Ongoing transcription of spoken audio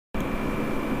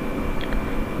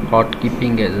Not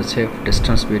keeping a safe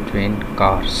distance between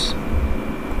cars.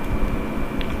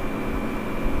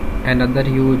 Another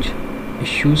huge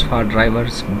issues for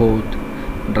drivers, both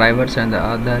drivers and the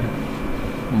other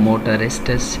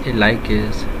motorists alike,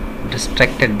 is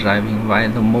distracted driving.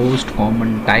 While the most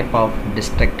common type of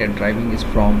distracted driving is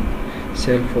from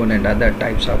cell phone and other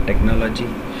types of technology,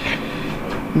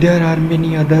 there are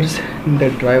many others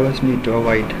that drivers need to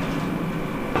avoid.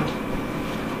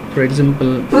 For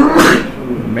example,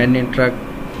 many truck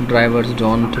drivers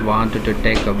don't want to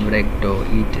take a break to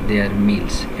eat their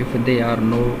meals. If they are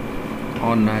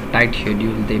on a tight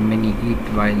schedule, they may eat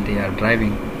while they are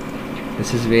driving.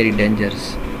 This is very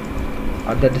dangerous.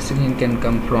 Other decision can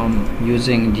come from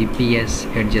using GPS,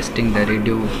 adjusting the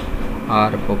radio,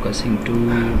 or focusing too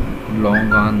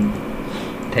long on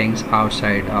things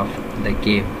outside of the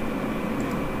cab.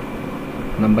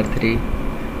 Number 3,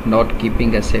 not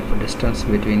keeping a safe distance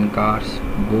between cars.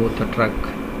 Both truck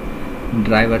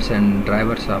drivers and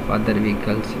drivers of other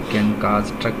vehicles can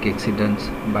cause truck accidents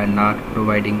by not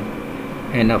providing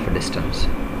enough distance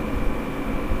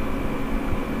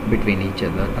between each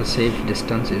other. A safe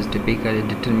distance is typically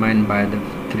determined by the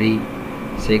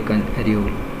 3-second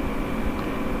rule.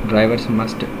 Drivers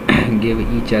must give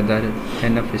each other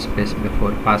enough space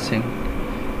before passing.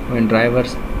 When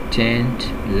drivers change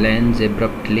lanes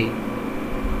abruptly,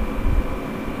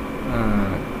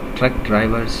 truck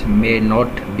drivers may not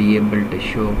be able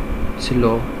to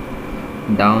slow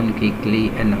down quickly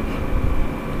enough.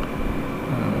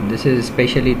 This is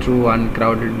especially true on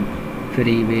crowded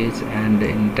freeways and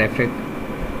in traffic.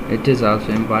 It is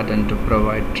also important to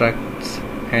provide trucks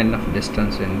enough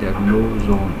distance in their no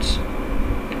zones.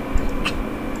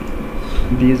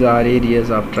 These are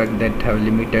areas of truck that have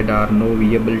limited or no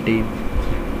viability.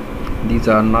 These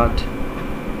are not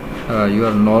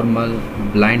your normal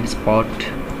blind spots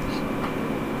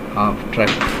of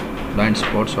trucks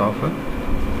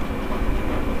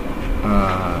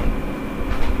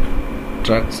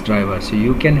drivers. So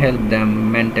you can help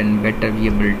them maintain better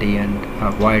viability and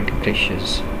avoid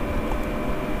crashes.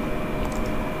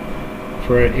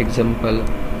 For example,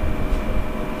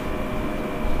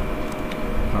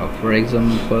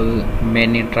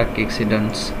 many truck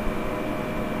accidents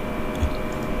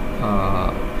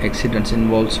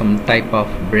involve some type of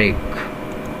brake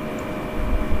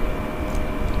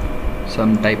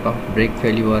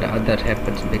failure, or other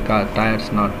happens because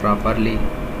tires not properly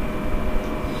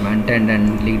maintained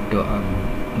and lead to a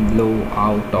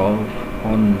blowout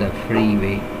on the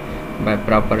freeway. By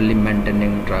properly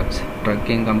maintaining trucks,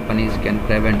 trucking companies can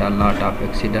prevent a lot of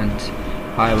accidents.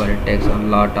 However, it takes a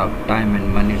lot of time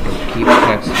and money to keep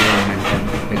trucks well maintained.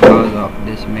 Because of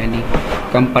this, many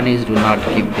companies do not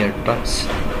keep their trucks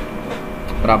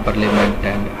properly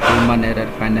maintained. Human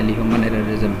error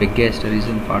is the biggest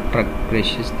reason for truck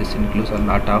crashes. This includes a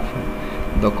lot of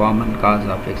the common cause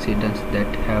of accidents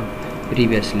that have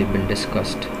previously been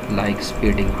discussed, like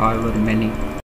speeding. However, many